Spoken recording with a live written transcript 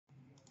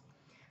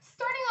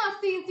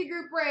CNC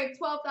group break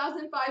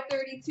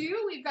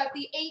 12,532. We've got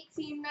the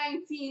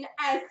 1819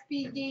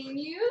 SB game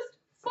used.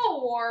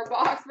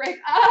 4-box break.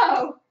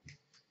 Oh!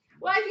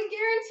 Well, I can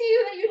guarantee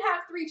you that you'd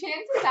have 3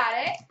 chances at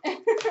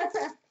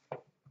it.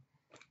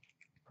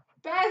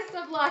 Best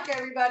of luck,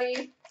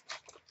 everybody.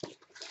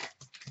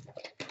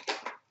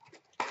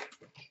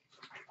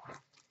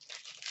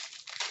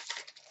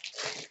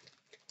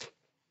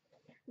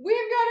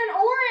 We've got an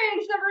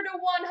orange number to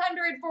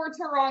 100 for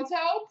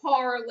Toronto,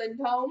 Par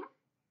Lindholm.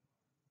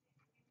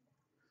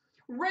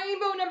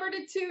 Rainbow number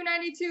to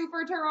 292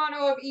 for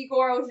Toronto of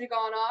Igor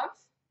Ozhiganov.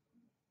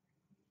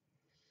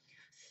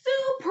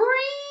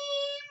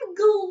 Supreme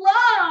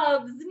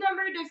Gloves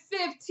number to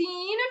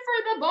 15 for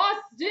the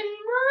Boston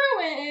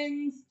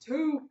Bruins,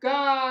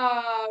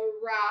 Tuukka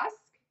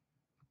Rask.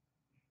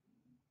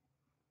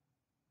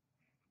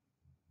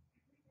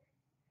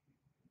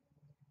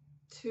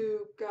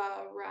 Tuukka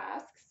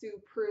Rask,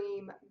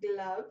 Supreme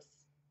Gloves.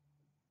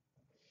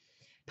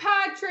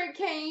 Patrick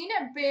Kane,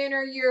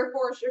 banner year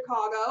for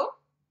Chicago.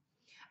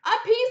 A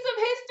piece of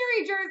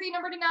history jersey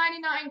number to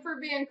 99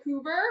 for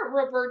Vancouver,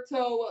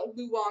 Roberto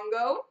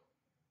Luongo.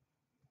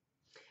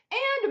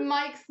 And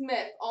Mike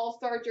Smith,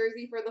 all-star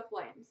jersey for the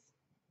Flames.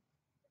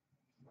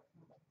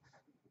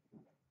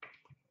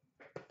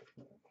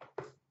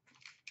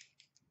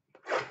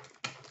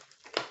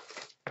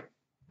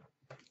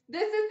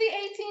 This is the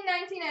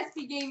 1819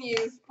 SP game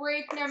used,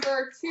 break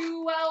number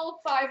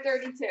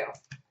 12,532.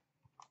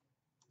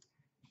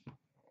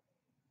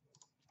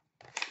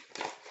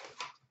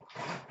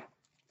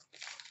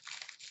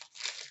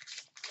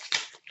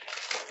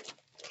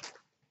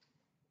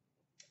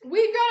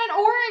 We've got an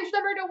orange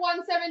number to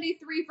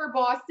 173 for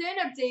Boston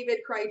of David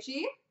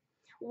Krejci.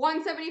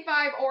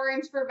 175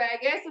 orange for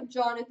Vegas of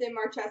Jonathan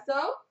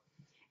Marchessault.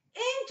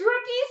 Inked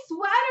rookie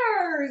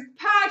sweaters.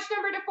 Patch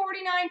number to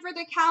 49 for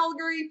the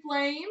Calgary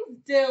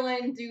Flames,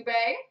 Dylan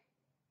Dubé.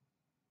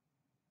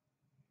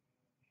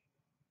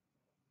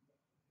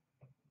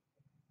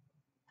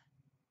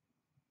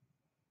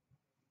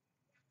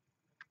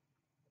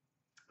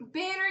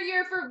 Banner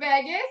year for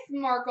Vegas,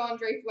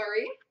 Marc-Andre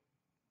Fleury.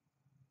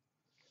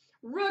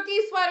 Rookie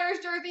sweaters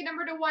jersey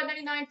number to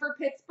 199 for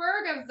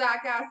Pittsburgh of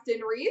Zach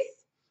Aston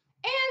Reese.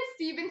 And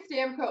Steven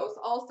Stamkos,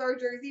 all-star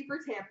jersey for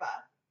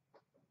Tampa.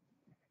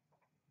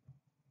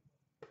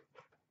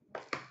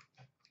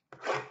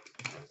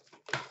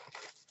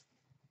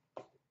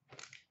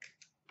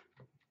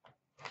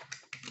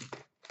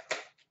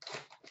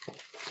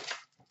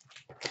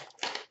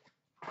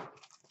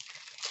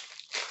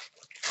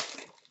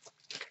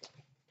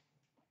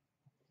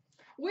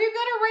 We've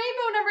got a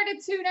rainbow number to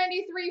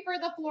 293 for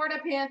the Florida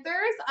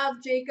Panthers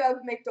of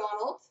Jacob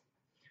McDonald.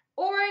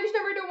 Orange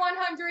number to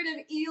 100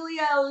 of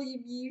Ilya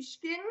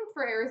Lyubushkin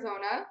for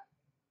Arizona.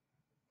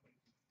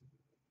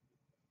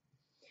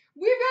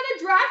 We've got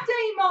a draft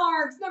day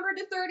marks number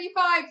to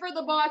 35 for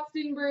the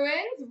Boston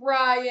Bruins,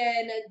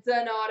 Ryan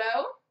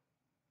Donato.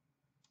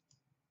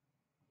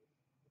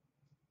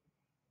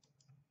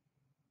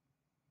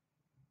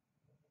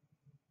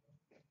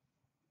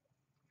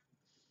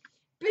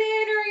 Banner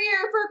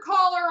year for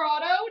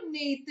Colorado,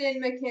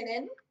 Nathan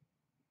McKinnon.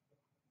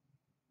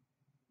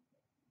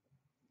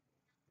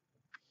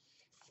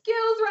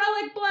 Skills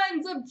relic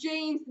blends of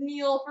James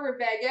Neal for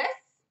Vegas.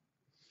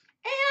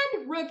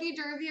 And rookie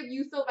jersey of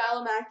Yusuf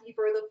Alamaki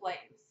for the Flames.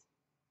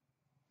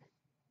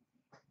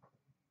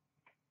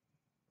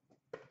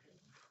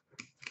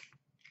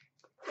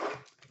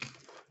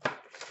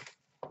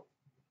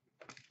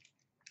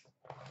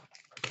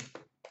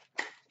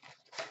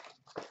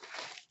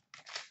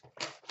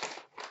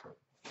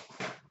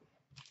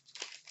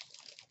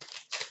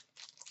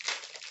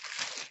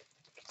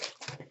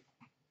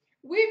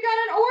 We've got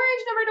an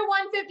orange number to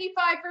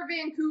 155 for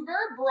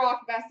Vancouver,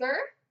 Brock Besser.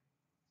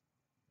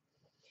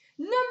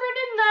 Number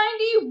to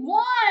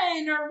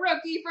 91, a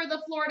rookie for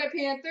the Florida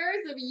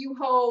Panthers of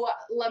Juho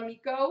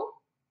Lammikko.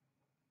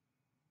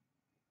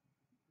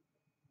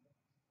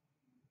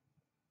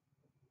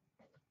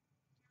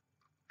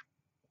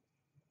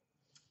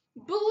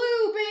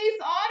 Blue base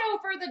auto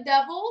for the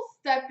Devils,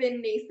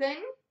 Stefan Nason.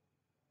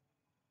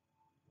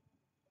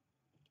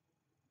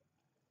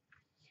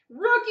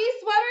 Rookie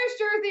sweaters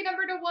jersey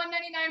number to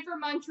 199 for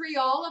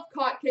Montreal of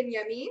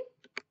Kotkaniemi.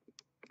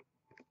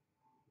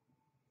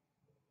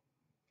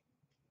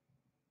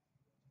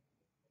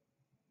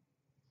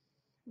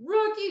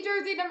 Rookie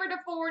jersey number to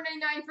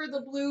 499 for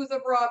the Blues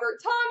of Robert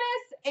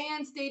Thomas.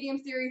 And Stadium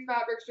Series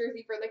Fabrics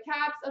jersey for the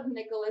Caps of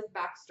Nicholas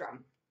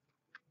Backstrom.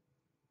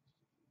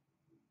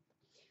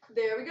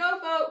 There we go,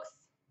 folks.